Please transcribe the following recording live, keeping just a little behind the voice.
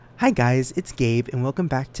Hi guys, it's Gabe, and welcome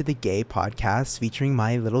back to the Gay Podcast featuring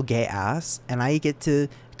my little gay ass. And I get to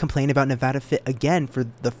complain about NevadaFIT again for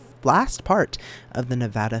the last part of the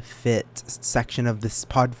NevadaFIT section of this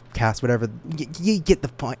podcast, whatever. You get the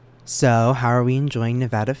point. So, how are we enjoying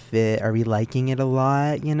NevadaFIT? Are we liking it a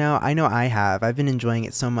lot? I know I have. I've been enjoying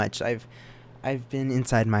it so much. I've been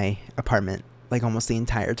inside my apartment like almost the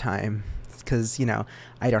entire time because,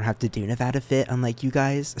 I don't have to do NevadaFIT unlike you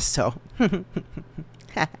guys. So,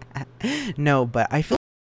 no, but I feel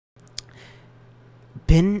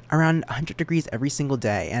been around 100 degrees every single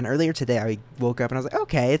day. And earlier today, I woke up and I was like,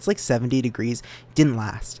 okay, it's like 70 degrees. Didn't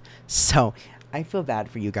last. So I feel bad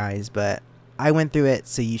for you guys, but I went through it,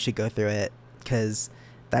 so you should go through it because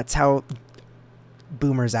that's how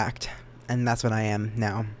boomers act. And that's what I am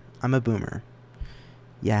now. I'm a boomer.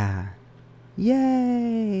 Yeah.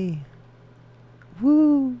 Yay.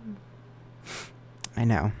 Woo. I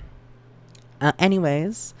know.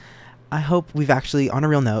 Anyways, I hope we've actually, on a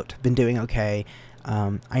real note, been doing okay.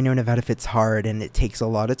 I know NevadaFIT's hard and it takes a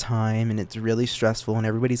lot of time and it's really stressful and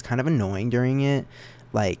everybody's kind of annoying during it.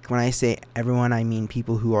 Like, when I say everyone, I mean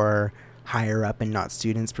people who are higher up and not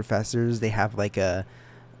students, professors. They have like a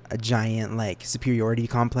giant like superiority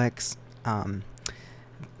complex. And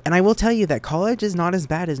I will tell you that college is not as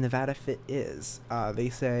bad as NevadaFIT is. They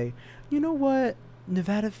say, you know what?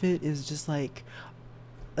 NevadaFIT is just like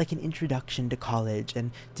an introduction to college and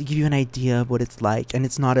to give you an idea of what it's like, and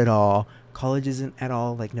it's not at all. College isn't at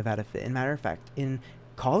all like NevadaFIT. And matter of fact, in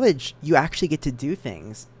college you actually get to do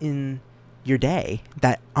things in your day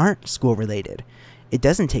that aren't school related. It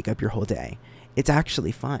doesn't take up your whole day. It's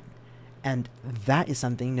actually fun. And that is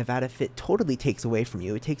something NevadaFIT totally takes away from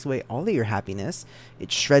you. It takes away all of your happiness.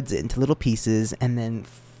 It shreds it into little pieces and then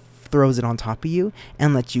throws it on top of you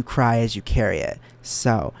and lets you cry as you carry it.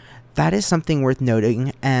 So that is something worth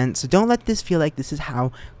noting. And so don't let this feel like this is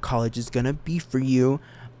how college is going to be for you.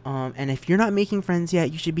 And if you're not making friends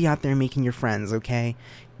yet, you should be out there making your friends, okay?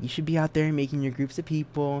 You should be out there making your groups of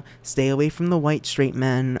people. Stay away from the white straight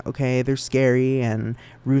men, okay? They're scary and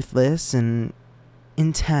ruthless and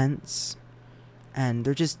intense. And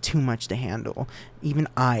they're just too much to handle. Even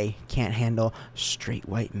I can't handle straight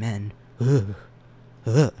white men. Ugh.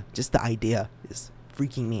 Just the idea is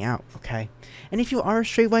freaking me out, okay? And if you are a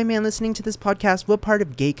straight white man listening to this podcast, what part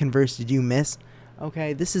of Gay Converse did you miss?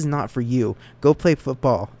 Okay, this is not for you. Go play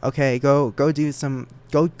football, okay? Go do some.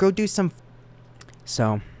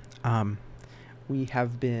 So, we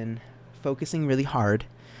have been focusing really hard,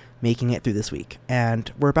 making it through this week,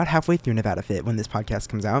 and we're about halfway through NevadaFIT when this podcast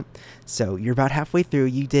comes out. So you're about halfway through.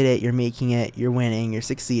 You did it. You're making it. You're winning. You're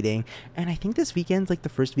succeeding. And I think this weekend's like the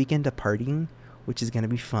first weekend of partying, which is going to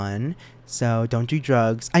be fun. So don't do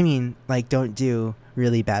drugs. I mean, like, don't do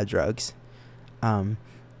really bad drugs.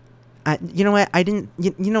 You know what? I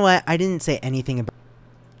didn't say anything about.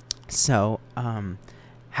 So, how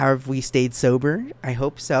have we stayed sober? I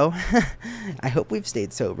hope so. I hope we've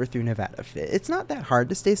stayed sober through NevadaFIT. It's not that hard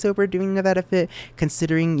to stay sober doing NevadaFIT,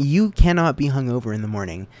 considering you cannot be hungover in the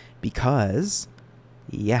morning because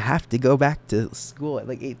you have to go back to school at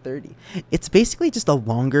like 8:30. It's basically just a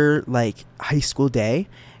longer like high school day,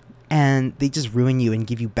 and they just ruin you and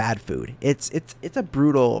give you bad food. It's a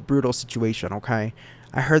brutal situation, okay?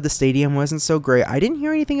 I heard the stadium wasn't so great. I didn't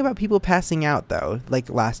hear anything about people passing out though, like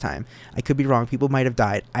last time. I could be wrong. People might have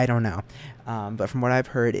died. I don't know. But from what I've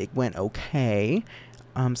heard, it went okay.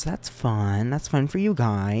 So that's fun. That's fun for you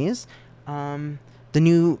guys. The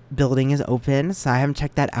new building is open, so I haven't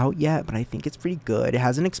checked that out yet, but I think it's pretty good. It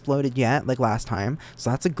hasn't exploded yet, like last time, so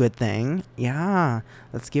that's a good thing. Yeah,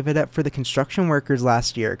 let's give it up for the construction workers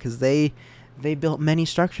last year, because they built many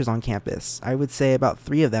structures on campus. I would say about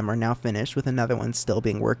 3 of them are now finished, with another one still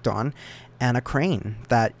being worked on, and a crane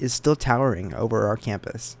that is still towering over our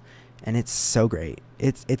campus. And it's so great.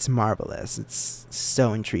 It's marvelous. It's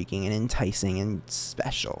so intriguing and enticing and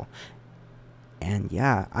special. And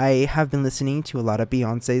yeah, I have been listening to a lot of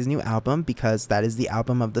Beyonce's new album because that is the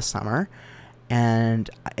album of the summer. And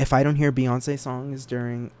if I don't hear Beyonce songs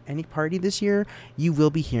during any party this year, you will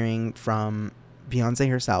be hearing from Beyonce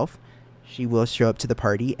herself. She will show up to the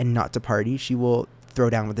party, and not to party. She will throw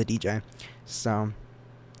down with the DJ. So,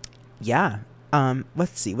 yeah.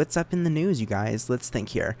 Let's see. What's up in the news, you guys? Let's think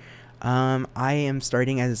here. I am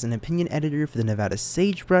starting as an opinion editor for the Nevada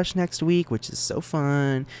Sagebrush next week, which is so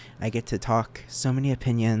fun. I get to talk so many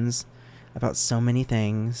opinions about so many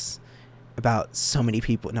things, about so many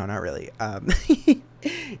people. No, not really. I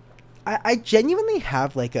genuinely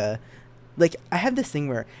have I have this thing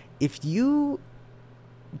where if you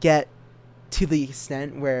get to the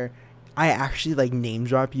extent where I actually name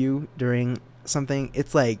drop you during something,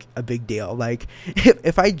 it's like a big deal. Like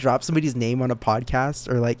if I drop somebody's name on a podcast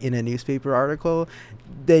or like in a newspaper article,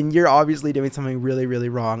 then you're obviously doing something really, really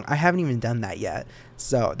wrong. I haven't even done that yet.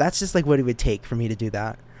 So that's just like what it would take for me to do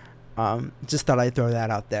that. Just thought I'd throw that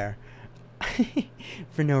out there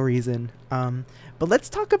for no reason. But let's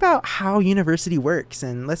talk about how university works,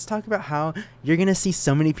 and let's talk about how you're going to see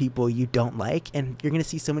so many people you don't like, and you're going to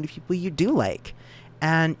see so many people you do like.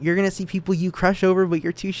 And you're going to see people you crush over, but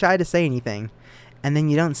you're too shy to say anything. And then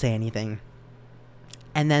you don't say anything.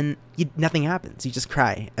 And then nothing happens. You just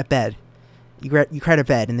cry at bed. You cry to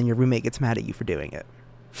bed, and then your roommate gets mad at you for doing it.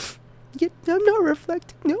 I'm not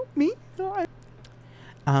reflecting. No, me. No,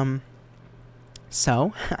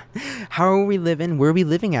 So, how are we living? Where are we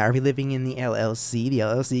living at? Are we living in the LLC? The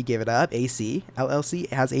LLC gave it up. AC. LLC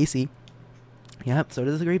has AC. Yep, so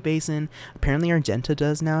does the Great Basin. Apparently Argenta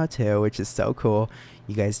does now too, which is so cool.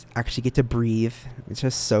 You guys actually get to breathe. It's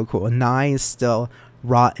just so cool. Nye is still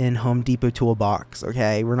rotten Home Depot toolbox,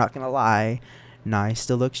 okay? We're not going to lie. Nye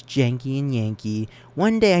still looks janky and Yankee.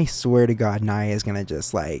 One day, I swear to God, Nye is going to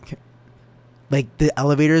just like the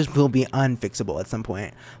elevators will be unfixable at some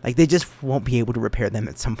point. Like, they just won't be able to repair them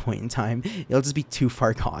at some point in time. It'll just be too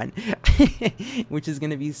far gone, which is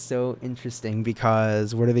going to be so interesting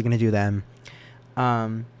because what are they going to do then?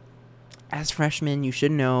 As freshmen, you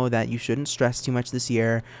should know that you shouldn't stress too much this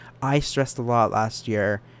year. I stressed a lot last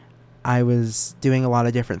year. I was doing a lot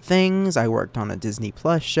of different things. I worked on a Disney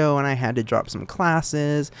Plus show and I had to drop some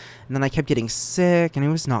classes, and then I kept getting sick and it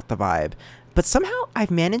was not the vibe. But somehow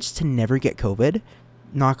I've managed to never get COVID.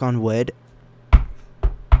 Knock on wood.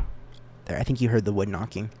 There, I think you heard the wood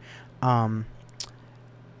knocking. I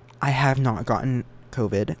have not gotten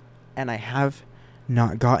COVID, and I have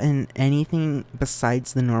not gotten anything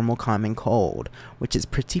besides the normal common cold, which is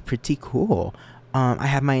pretty cool. I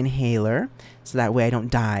have my inhaler, so that way I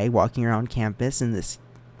don't die walking around campus in this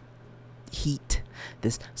heat,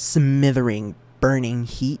 this smithering, burning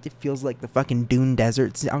heat. It feels like the fucking dune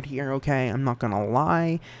deserts out here, okay? I'm not gonna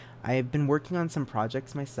lie. I've been working on some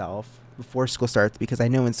projects myself before school starts because I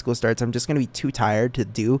know when school starts I'm just going to be too tired to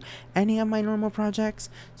do any of my normal projects.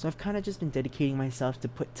 So I've kind of just been dedicating myself to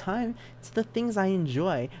put time to the things I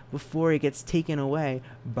enjoy before it gets taken away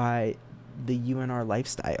by the UNR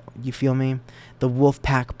lifestyle. You feel me? The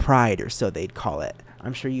Wolfpack pride, or so they'd call it.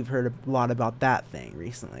 I'm sure you've heard a lot about that thing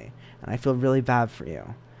recently, and I feel really bad for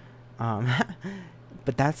you.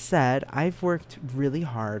 But that said, I've worked really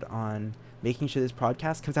hard on making sure this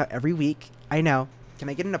podcast comes out every week. I know. Can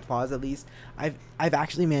I get an applause at least? I've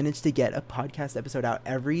actually managed to get a podcast episode out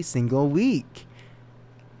every single week.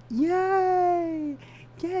 Yay!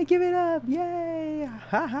 Yeah, give it up. Yay!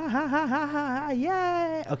 Ha ha ha ha ha ha.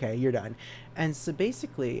 Yay! Okay, you're done. And so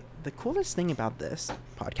basically, the coolest thing about this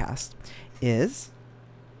podcast is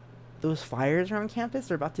those flyers around campus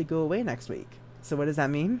are about to go away next week. So what does that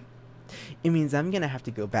mean? It means I'm going to have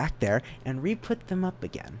to go back there and re-put them up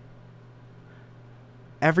again.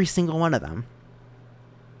 Every single one of them.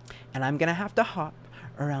 And I'm going to have to hop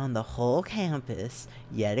around the whole campus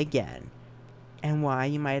yet again. And why,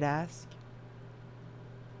 you might ask?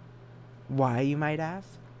 Why, you might ask?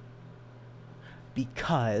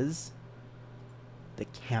 Because the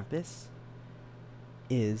campus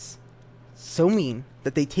is so mean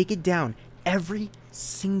that they take it down every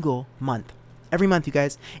single month. Every month, you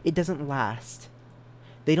guys. It doesn't last.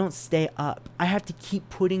 They don't stay up. I have to keep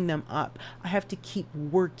putting them up. I have to keep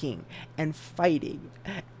working and fighting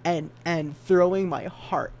and throwing my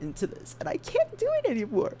heart into this. And I can't do it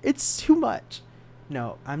anymore. It's too much.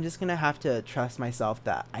 No, I'm just going to have to trust myself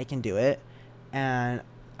that I can do it. And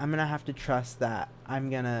I'm going to have to trust that I'm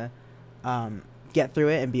going to get through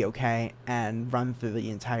it and be okay and run through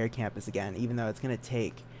the entire campus again, even though it's going to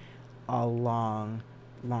take a long,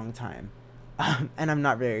 long time. And I'm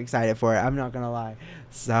not very excited for it. I'm not going to lie.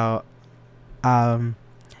 So,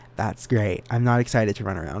 that's great. I'm not excited to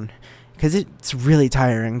run around because it's really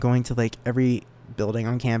tiring going to like every building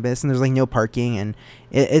on campus and there's like no parking and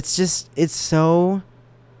it's so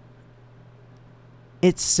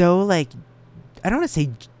like, I don't want to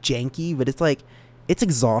say janky, but it's like, it's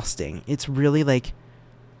exhausting. It's really like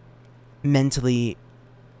mentally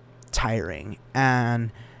tiring.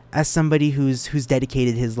 And as somebody who's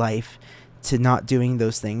dedicated his life to not doing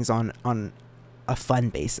those things on a fun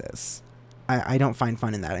basis, I don't find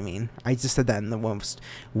fun in that. I mean, I just said that in the most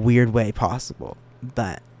weird way possible.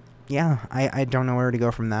 But yeah, I don't know where to go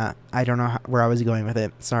from that. I don't know where I was going with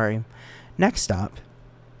it. Sorry. Next up,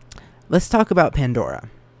 let's talk about Pandora.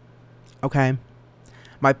 Okay?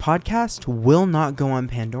 My podcast will not go on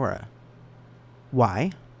Pandora.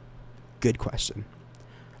 Why? Good question.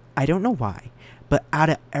 I don't know why, but out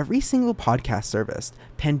of every single podcast service,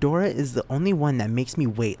 Pandora is the only one that makes me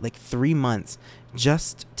wait like 3 months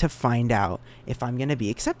just to find out if I'm going to be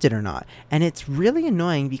accepted or not. And it's really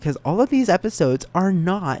annoying because all of these episodes are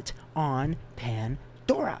not on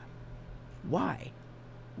Pandora. Why?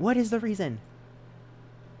 What is the reason?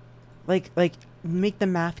 Like, make the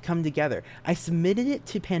math come together. I submitted it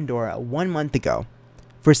to Pandora 1 month ago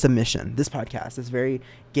for submission. This podcast, this very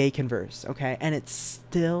gay converse, okay? And it's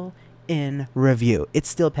still in review. It's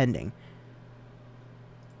still pending.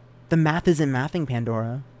 The math isn't mathing,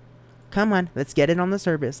 Pandora. Come on, let's get it on the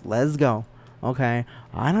service. Let's go, okay?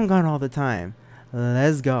 I don't got all the time.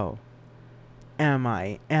 Let's go. Am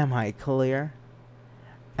I clear?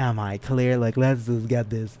 Am I clear? Like, let's just get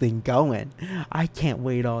this thing going. I can't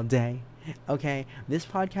wait all day. Okay, this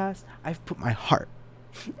podcast, I've put my heart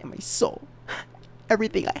and my soul,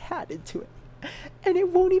 everything I had into it, and it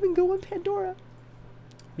won't even go on Pandora.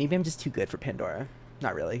 Maybe I'm just too good for Pandora.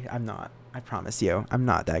 Not really. I'm not. I promise you, I'm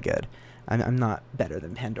not that good. I'm not better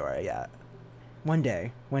than Pandora yet. One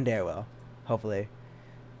day I will. Hopefully.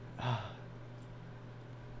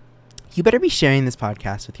 You better be sharing this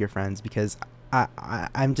podcast with your friends because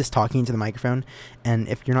I'm just talking to the microphone, and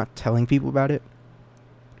if you're not telling people about it,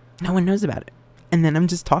 no one knows about it. And then I'm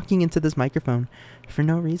just talking into this microphone for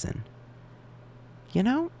no reason. You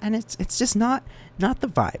know? And it's just not the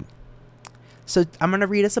vibe. So I'm going to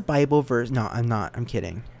read us a Bible verse. No, I'm not. I'm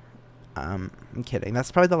kidding. I'm kidding.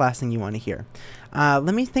 That's probably the last thing you want to hear.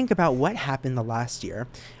 Let me think about what happened the last year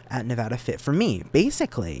at NevadaFIT for me.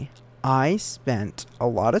 Basically, I spent a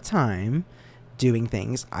lot of time doing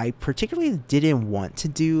things I particularly didn't want to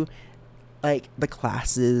do, like the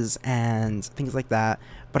classes and things like that.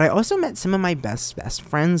 But I also met some of my best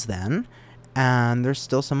friends then, and there's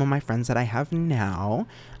still some of my friends that I have now.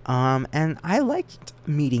 And I liked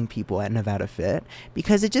meeting people at NevadaFIT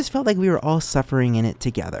because it just felt like we were all suffering in it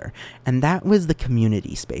together. And that was the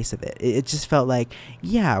community space of it. It just felt like,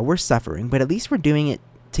 yeah, we're suffering, but at least we're doing it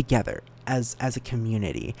together as a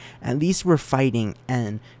community. At least we're fighting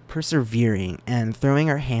and persevering and throwing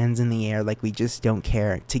our hands in the air like we just don't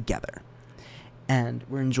care together. And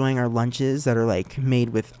we're enjoying our lunches that are like made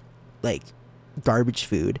with like garbage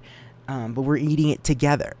food. But we're eating it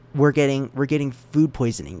together. We're getting food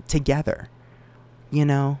poisoning together. You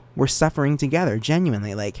know, we're suffering together,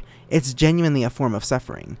 genuinely. Like, it's genuinely a form of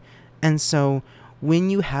suffering. And so when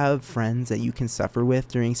you have friends that you can suffer with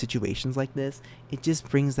during situations like this, it just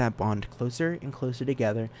brings that bond closer and closer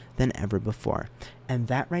together than ever before. And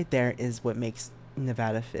that right there is what makes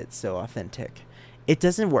NevadaFIT so authentic. It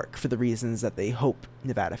doesn't work for the reasons that they hope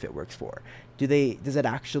NevadaFIT works for. Does it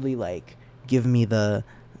actually like give me the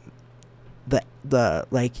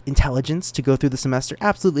like intelligence to go through the semester?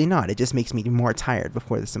 Absolutely not. It just makes me more tired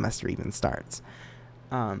before the semester even starts.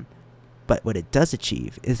 But what it does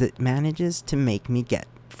achieve is it manages to make me get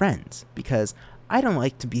friends, because I don't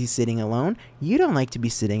like to be sitting alone. You don't like to be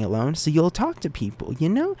sitting alone, so you'll talk to people, you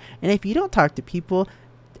know? And if you don't talk to people,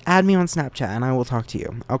 add me on Snapchat and I will talk to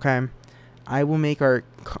you, okay? I will make our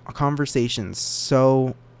conversations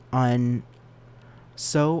so I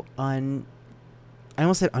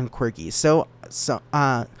almost said unquirky.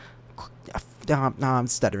 I'm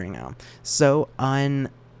stuttering now.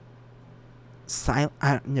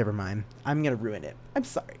 Never mind. I'm gonna ruin it. I'm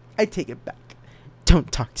sorry. I take it back.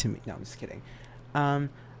 Don't talk to me. No, I'm just kidding.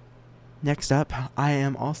 Next up, I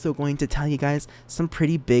am also going to tell you guys some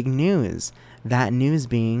pretty big news. That news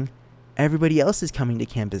being, everybody else is coming to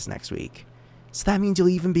campus next week. So that means you'll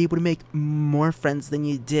even be able to make more friends than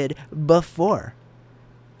you did before.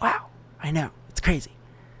 Wow. I know. It's crazy.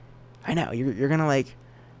 I know. You're going to like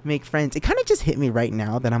make friends. It kind of just hit me right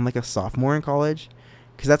now that I'm like a sophomore in college,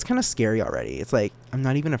 because that's kind of scary already. It's like I'm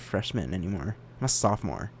not even a freshman anymore. I'm a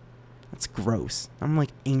sophomore. That's gross. I'm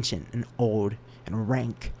like ancient and old and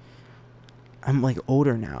rank. I'm like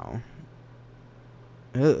older now.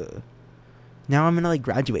 Ugh. Now I'm going to like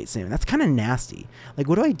graduate soon. That's kind of nasty. Like,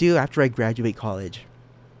 what do I do after I graduate college?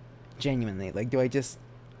 Genuinely. Like, do I just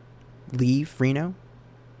leave Reno?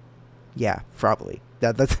 Yeah, probably.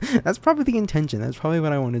 That's probably the intention. That's probably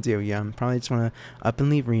what I want to do. Yeah, I'm probably just want to up and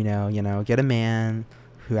leave Reno, you know, get a man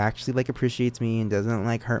who actually like appreciates me and doesn't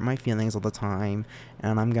like hurt my feelings all the time.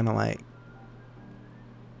 And I'm going to like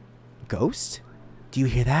ghost? Do you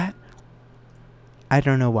hear that? I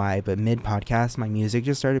don't know why, but mid-podcast, my music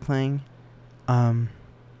just started playing.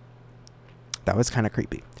 That was kind of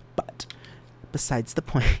creepy. But besides the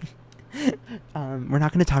point, we're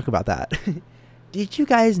not going to talk about that. Did you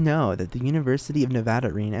guys know that the University of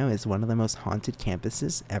Nevada, Reno is one of the most haunted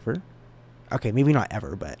campuses ever? Okay, maybe not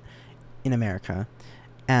ever, but in America.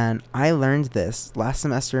 And I learned this last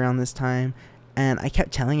semester around this time, and I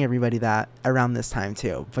kept telling everybody that around this time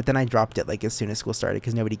too. But then I dropped it like as soon as school started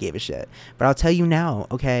because nobody gave a shit. But I'll tell you now,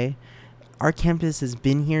 okay? Our campus has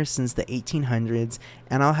been here since the 1800s,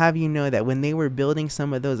 and I'll have you know that when they were building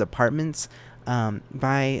some of those apartments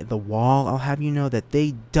by the wall, I'll have you know that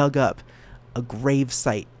they dug up a grave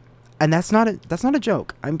site, and that's not a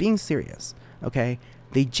joke. I'm being serious. Okay,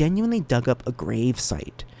 they genuinely dug up a grave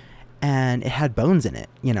site, and it had bones in it,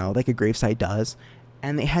 like a grave site does,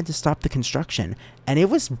 and they had to stop the construction, and it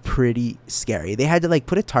was pretty scary. They had to like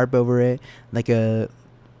put a tarp over it, like a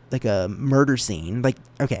murder scene. Like,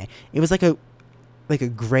 okay, it was like a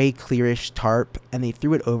gray clearish tarp, and they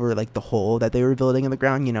threw it over like the hole that they were building in the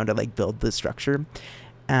ground, to like build the structure,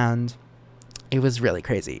 and it was really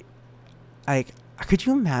crazy. Like, could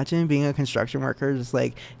you imagine being a construction worker, just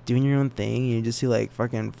like doing your own thing, and you just see like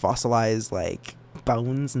fucking fossilized like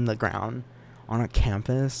bones in the ground on a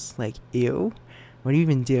campus? Like, ew. What do you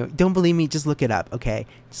even do? Don't believe me? Just look it up, okay?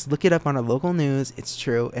 Just look it up on a local news. It's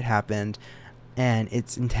true. It happened. And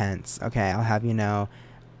it's intense. Okay, I'll have you know.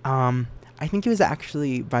 I think it was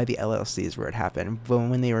actually by the LLCs where it happened,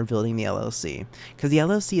 when they were building the LLC. Because the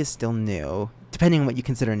LLC is still new, depending on what you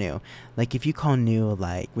consider new. Like, if you call new,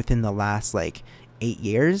 like, within the last, like, 8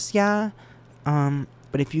 years, yeah.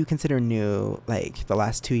 But if you consider new, like, the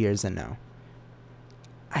last 2 years, then no.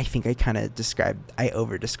 I think I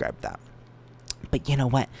over-described that. But you know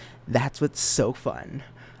what? That's what's so fun.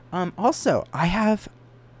 Also,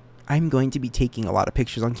 I'm going to be taking a lot of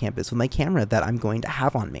pictures on campus with my camera that I'm going to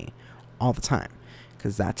have on me all the time,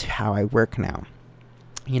 because that's how I work now.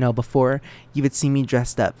 Before, you would see me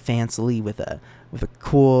dressed up fancily with a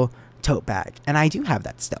cool tote bag, and I do have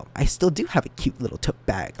that still. I still do have a cute little tote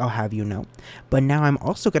bag, I'll have you know. But now I'm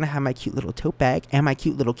also going to have my cute little tote bag and my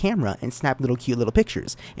cute little camera and snap cute little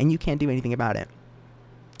pictures, and you can't do anything about it.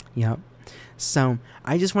 Yep. So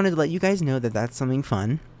I just wanted to let you guys know that that's something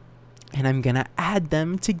fun, and I'm going to add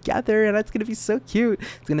them together, and that's going to be so cute.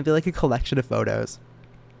 It's going to be like a collection of photos.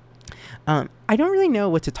 I don't really know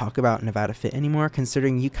what to talk about NevadaFIT anymore,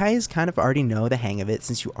 considering you guys kind of already know the hang of it,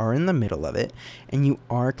 since you are in the middle of it, and you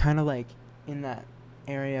are kind of like in that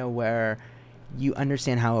area where you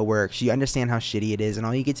understand how it works, you understand how shitty it is, and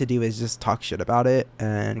all you get to do is just talk shit about it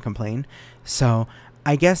and complain. So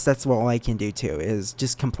I guess that's what all I can do too, is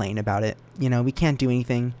just complain about it. We can't do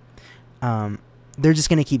anything. They're just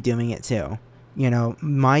going to keep doing it too.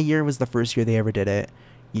 My year was the first year they ever did it.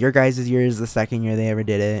 Your guys' year is the second year they ever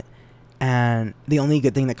did it. And the only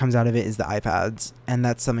good thing that comes out of it is the iPads. And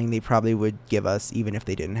that's something they probably would give us even if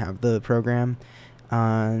they didn't have the program.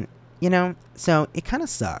 So it kind of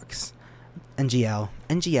sucks. NGL,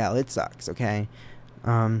 it sucks, okay?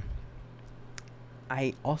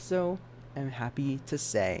 I also am happy to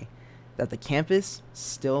say that the campus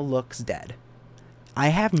still looks dead. I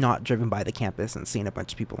have not driven by the campus and seen a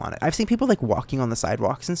bunch of people on it. I've seen people like walking on the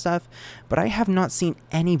sidewalks and stuff, but I have not seen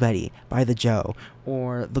anybody by the Joe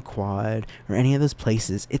or the Quad or any of those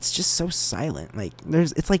places. It's just so silent. Like,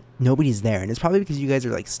 it's like nobody's there, and it's probably because you guys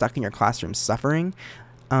are like stuck in your classroom suffering.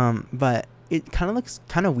 But it kind of looks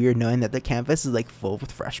kind of weird knowing that the campus is like full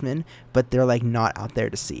with freshmen, but they're like not out there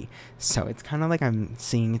to see. So it's kind of like I'm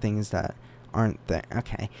seeing things that aren't there.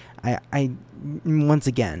 Okay, I once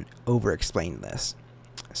again over-explained this.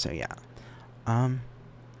 So yeah,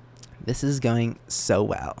 this is going so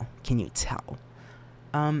well. Can you tell?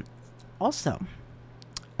 Also,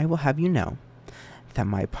 I will have you know that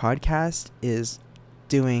my podcast is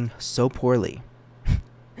doing so poorly.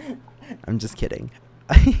 I'm just kidding.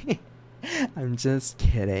 I'm just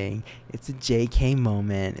kidding. It's a JK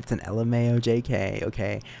moment. It's an LMAO JK,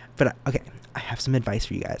 okay? But, okay, I have some advice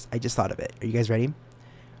for you guys. I just thought of it. Are you guys ready?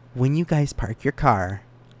 When you guys park your car,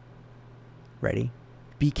 ready?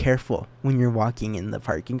 Be careful when you're walking in the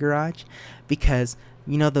parking garage, because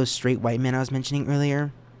those straight white men I was mentioning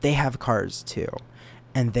earlier, they have cars too,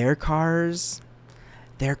 and their cars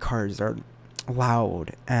are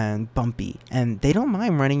loud and bumpy, and they don't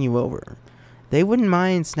mind running you over. They wouldn't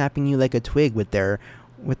mind snapping you like a twig with their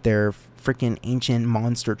freaking ancient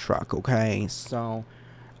monster truck, okay? So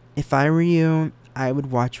if I were you, I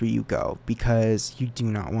would watch where you go, because you do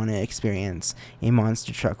not want to experience a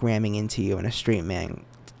monster truck ramming into you and a straight man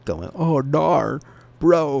going, "Oh, nar,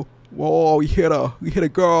 bro, whoa, you hit a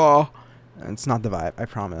girl." And it's not the vibe, I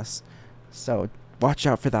promise. So watch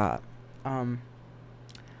out for that.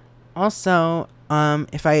 Also,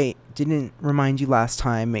 If I didn't remind you last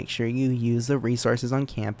time, make sure you use the resources on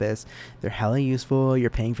campus. They're hella useful. You're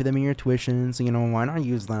paying for them in your tuition, so why not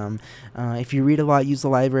use them? If you read a lot, use the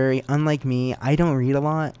library. Unlike me, I don't read a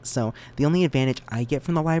lot, so the only advantage I get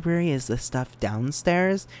from the library is the stuff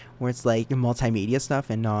downstairs, where it's like multimedia stuff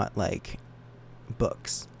and not like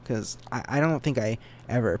books. Because I don't think I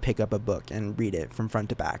ever pick up a book and read it from front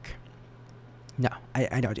to back. No,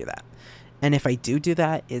 I don't do that. And if I do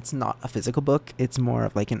that, it's not a physical book. It's more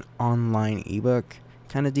of like an online ebook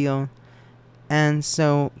kind of deal. And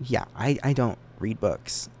so, yeah, I don't read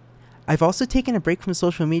books. I've also taken a break from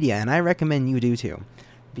social media, and I recommend you do too.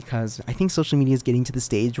 Because I think social media is getting to the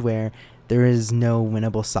stage where there is no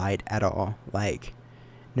winnable side at all. Like,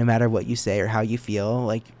 no matter what you say or how you feel,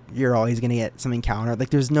 like, you're always going to get something countered. Like,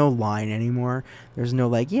 there's no line anymore. There's no,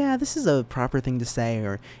 like, yeah, this is a proper thing to say,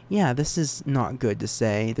 or, yeah, this is not good to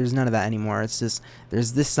say. There's none of that anymore. It's just,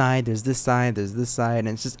 there's this side, there's this side, there's this side, and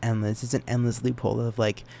it's just endless. It's an endless loophole of,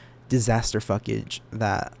 like, disaster fuckage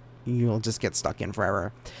that you'll just get stuck in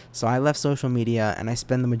forever. So I left social media, and I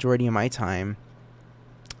spend the majority of my time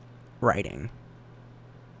writing.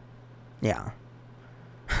 Yeah.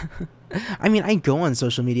 I mean, I go on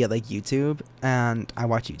social media like YouTube, and I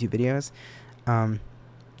watch YouTube videos.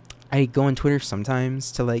 I go on Twitter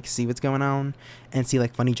sometimes to like see what's going on and see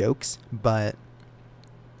like funny jokes, but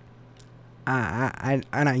I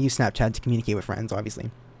use Snapchat to communicate with friends,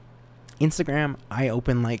 obviously. Instagram, I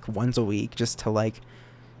open like once a week just to like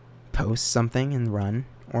post something and run,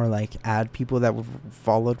 or like add people that were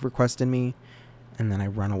followed requested me, and then I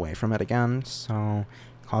run away from it again. So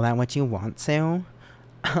call that what you want to.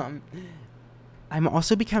 I'm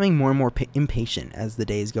also becoming more and more impatient as the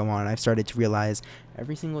days go on. I've started to realize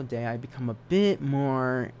every single day I become a bit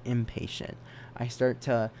more impatient. I start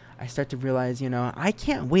to realize, I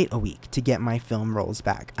can't wait a week to get my film rolls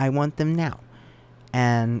back. I want them now.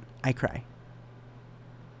 And I cry.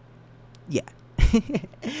 Yeah.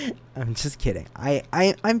 I'm just kidding.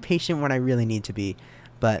 I'm patient when I really need to be,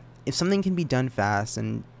 but if something can be done fast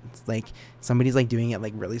and it's like somebody's like doing it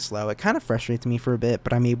like really slow, it kind of frustrates me for a bit,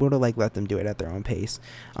 but I'm able to like let them do it at their own pace,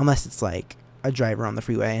 unless it's like a driver on the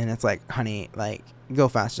freeway and it's like, honey, like go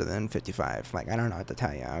faster than 55. Like, I don't know what to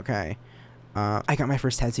tell you. Okay. I got my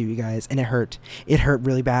first tattoo, you guys, and it hurt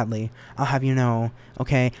really badly. I'll have you know.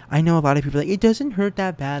 Okay, I know a lot of people are like, it doesn't hurt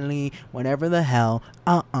that badly, whatever the hell.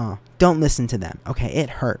 Don't listen to them. Okay, it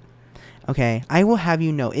hurt. Okay, I will have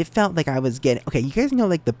you know, it felt like I was getting... Okay, you guys know,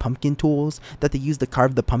 like, the pumpkin tools that they use to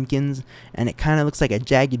carve the pumpkins? And it kind of looks like a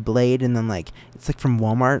jagged blade, and then, like, it's, like, from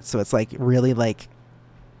Walmart, so it's, like, really, like,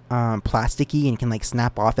 plasticky and can, like,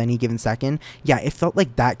 snap off any given second. Yeah, it felt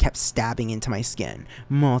like that kept stabbing into my skin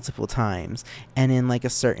multiple times, and in, like, a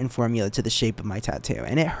certain formula to the shape of my tattoo,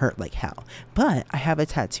 and it hurt like hell. But I have a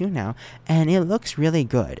tattoo now, and it looks really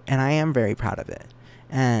good, and I am very proud of it.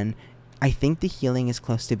 And I think the healing is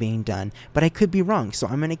close to being done, but I could be wrong, so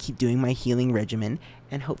I'm going to keep doing my healing regimen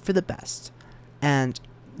and hope for the best. And,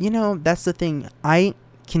 that's the thing. I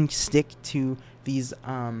can stick to these,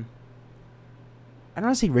 I don't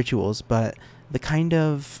want to say rituals, but the kind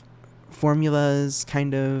of formulas,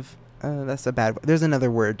 that's a bad, there's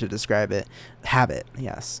another word to describe it. Habit,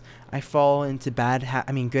 yes. I fall into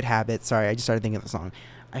good habits. Sorry, I just started thinking of the song.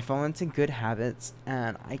 I fall into good habits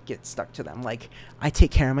and I get stuck to them. Like, I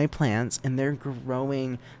take care of my plants and they're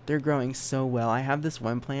growing so well. I have this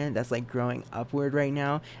one plant that's like growing upward right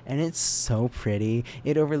now, and it's so pretty.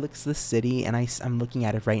 It overlooks the city, and I'm looking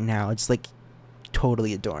at it right now, just like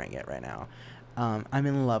totally adoring it right now. I'm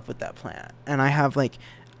in love with that plant, and I have like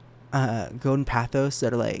golden pathos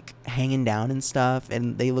that are like hanging down and stuff,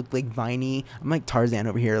 and they look like viney. I'm like Tarzan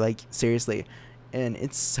over here, like seriously. And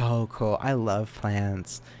it's so cool. I love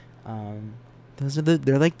plants.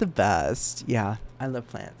 They're like the best. Yeah, I love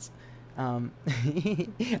plants.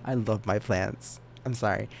 I love my plants. I'm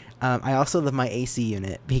sorry. I also love my AC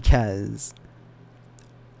unit because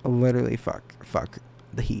literally fuck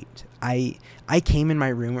the heat. I came in my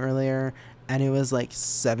room earlier and it was like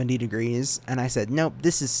 70 degrees, and I said, nope,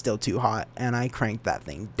 this is still too hot, and I cranked that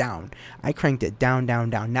thing down. I cranked it down.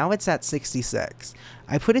 Now it's at 66.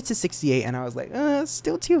 I put it to 68, and I was like, it's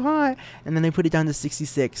still too hot, and then I put it down to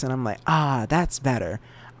 66, and I'm like, that's better.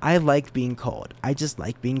 I like being cold. I just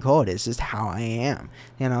like being cold. It's just how I am.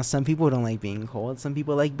 Some people don't like being cold. Some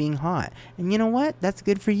people like being hot. And you know what? That's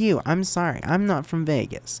good for you. I'm sorry. I'm not from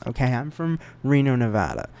Vegas, okay? I'm from Reno,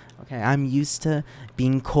 Nevada. Okay, I'm used to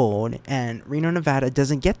being cold, and Reno, Nevada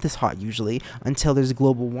doesn't get this hot usually until there's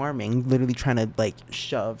global warming literally trying to, like,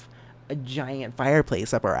 shove a giant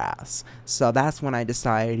fireplace up our ass. So that's when I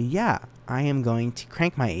decided, yeah, I am going to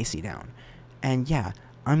crank my AC down. And yeah,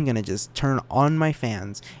 I'm gonna just turn on my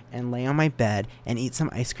fans and lay on my bed and eat some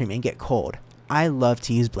ice cream and get cold. I love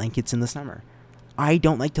to use blankets in the summer. I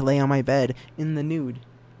don't like to lay on my bed in the nude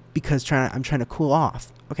because I'm trying to cool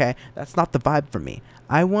off. Okay, that's not the vibe for me.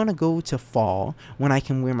 I want to go to fall when I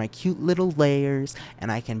can wear my cute little layers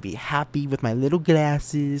and I can be happy with my little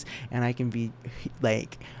glasses and I can be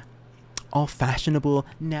like all fashionable.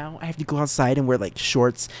 Now I have to go outside and wear like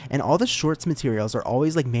shorts, and all the shorts materials are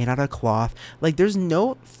always like made out of cloth. Like there's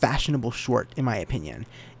no fashionable short in my opinion,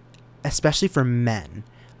 especially for men.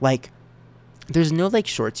 Like there's no like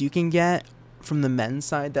shorts you can get from the men's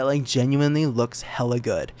side that like genuinely looks hella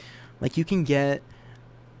good. Like you can get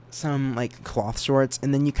some like cloth shorts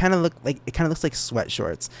and then you kind of look like it kind of looks like sweat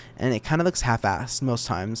shorts and it kind of looks half-assed most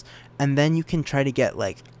times, and then you can try to get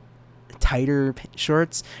like tighter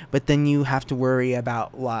shorts, but then you have to worry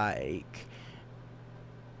about like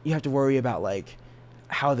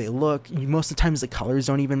how they look. Most of the times the colors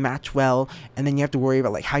don't even match well, and then you have to worry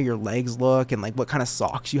about like how your legs look and like what kind of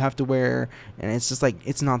socks you have to wear, and it's just like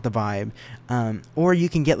it's not the vibe. Or you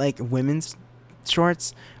can get like women's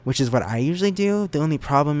shorts, which is what I usually do. The only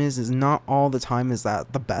problem is not all the time is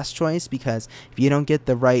that the best choice, because if you don't get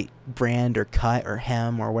the right brand or cut or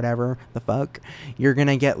hem or whatever the fuck, you're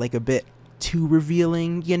gonna get like a bit too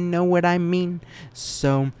revealing, you know what I mean?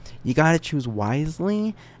 So you gotta choose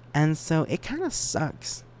wisely, and so it kind of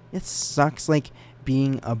sucks. It sucks like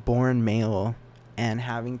being a born male and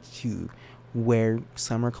having to wear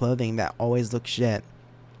summer clothing that always looks shit.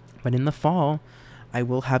 But in the fall, I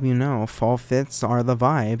will have you know, fall fits are the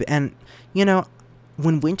vibe. And, you know,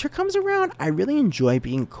 when winter comes around, I really enjoy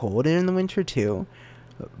being cold in the winter too.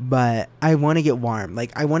 But I want to get warm.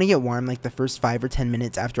 Like, I want to get warm like the first 5 or 10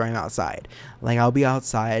 minutes after I'm outside. Like, I'll be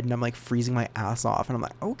outside and I'm like freezing my ass off. And I'm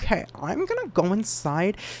like, okay, I'm going to go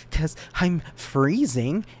inside because I'm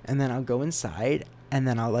freezing. And then I'll go inside and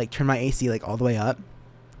then I'll like turn my AC like all the way up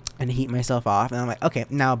and heat myself off, and I'm like, okay,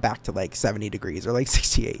 now back to like 70 degrees or like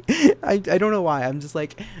 68. I don't know why. I'm just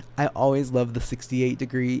like, I always love the 68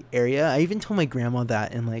 degree area. I even told my grandma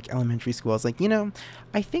that in like elementary school. I was like, you know,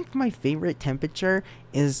 I think my favorite temperature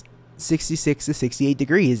is 66 to 68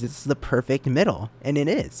 degrees. It's the perfect middle, and it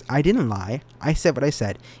is. I didn't lie. I said what I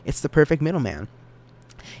said. It's the perfect middle, man.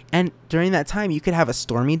 And during that time, you could have a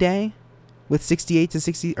stormy day with 68 to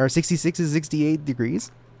 60 or 66 to 68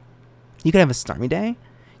 degrees. You could have a stormy day.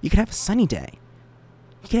 You could have a sunny day.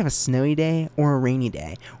 You could have a snowy day or a rainy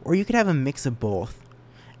day. Or you could have a mix of both.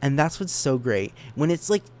 And that's what's so great. When it's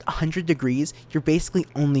like 100 degrees, you're basically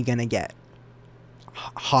only going to get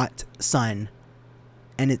hot sun.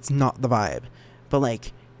 And it's not the vibe. But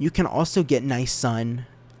like, you can also get nice sun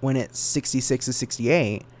when it's 66 to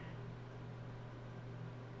 68.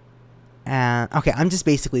 And okay, I'm just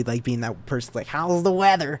basically like being that person like, how's the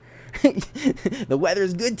weather? The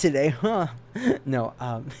weather's good today, huh? No,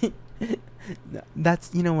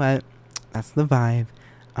 that's, you know what? That's the vibe.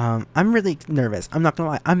 I'm really nervous. I'm not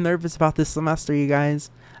gonna lie. I'm nervous about this semester, you guys.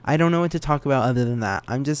 I don't know what to talk about other than that.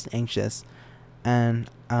 I'm just anxious. And,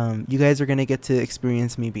 you guys are gonna get to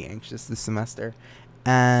experience me be anxious this semester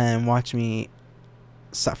and watch me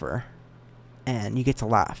suffer. And you get to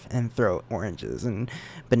laugh and throw oranges and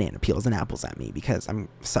banana peels and apples at me because I'm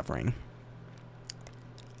suffering.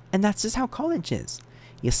 And that's just how college is.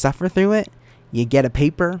 You suffer through it, you get a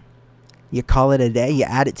paper, you call it a day, you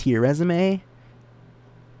add it to your resume,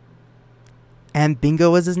 and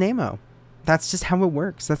bingo is his name-o. That's just how it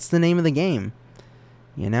works. That's the name of the game.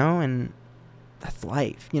 You know, and that's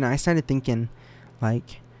life. You know, I started thinking,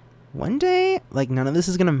 like, one day, like, none of this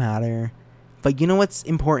is going to matter. But you know what's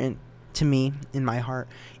important to me in my heart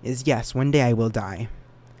is, yes, one day I will die.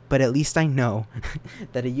 But at least I know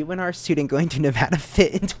that a UNR student going to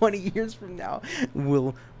NevadaFIT in 20 years from now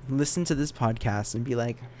will listen to this podcast and be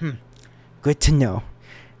like, good to know.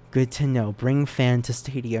 Good to know. Bring fan to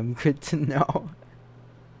stadium. Good to know.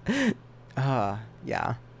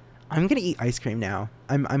 Yeah. I'm going to eat ice cream now.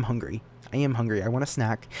 I'm hungry. I am hungry. I want a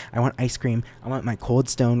snack. I want ice cream. I want my Cold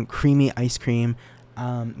Stone creamy ice cream.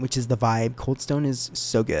 Which is the vibe. Cold Stone is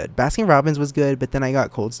so good. Baskin Robbins was good, but then I got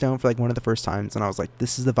Cold Stone for like one of the first times, and I was like,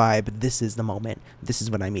 this is the vibe. This is the moment. This is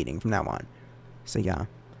what I'm eating from now on. So yeah.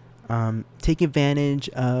 Take advantage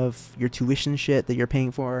of your tuition shit that you're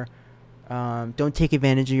paying for. Don't take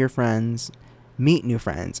advantage of your friends. Meet new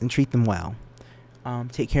friends and treat them well.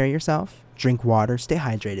 Take care of yourself. Drink water. Stay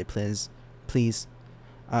hydrated, please. Please.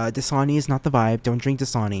 Dasani is not the vibe. Don't drink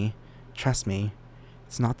Dasani. Trust me.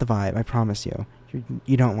 It's not the vibe. I promise you.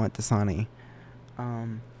 You don't want Dasani.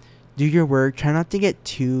 Do do your work. Try not to get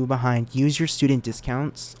too behind. Use your student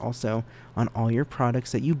discounts also on all your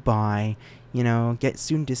products that you buy. You know, get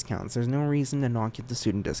student discounts. There's no reason to not get the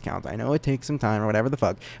student discounts. I know it takes some time or whatever the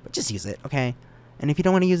fuck, but just use it, okay? And if you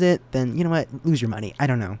don't want to use it, then you know what? Lose your money. I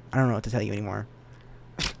don't know. I don't know what to tell you anymore.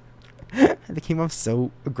 They came off so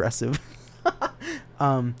aggressive.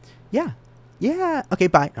 Yeah. Yeah. Okay,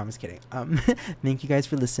 bye. No, I'm just kidding. Thank you guys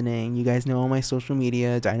for listening. You guys know all my social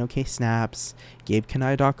media, DinoKSnaps,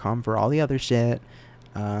 GabeKanai.com for all the other shit.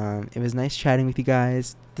 It was nice chatting with you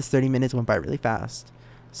guys. This 30 minutes went by really fast.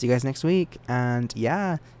 See you guys next week. And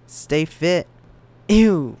yeah, stay fit.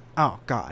 Ew. Oh, God.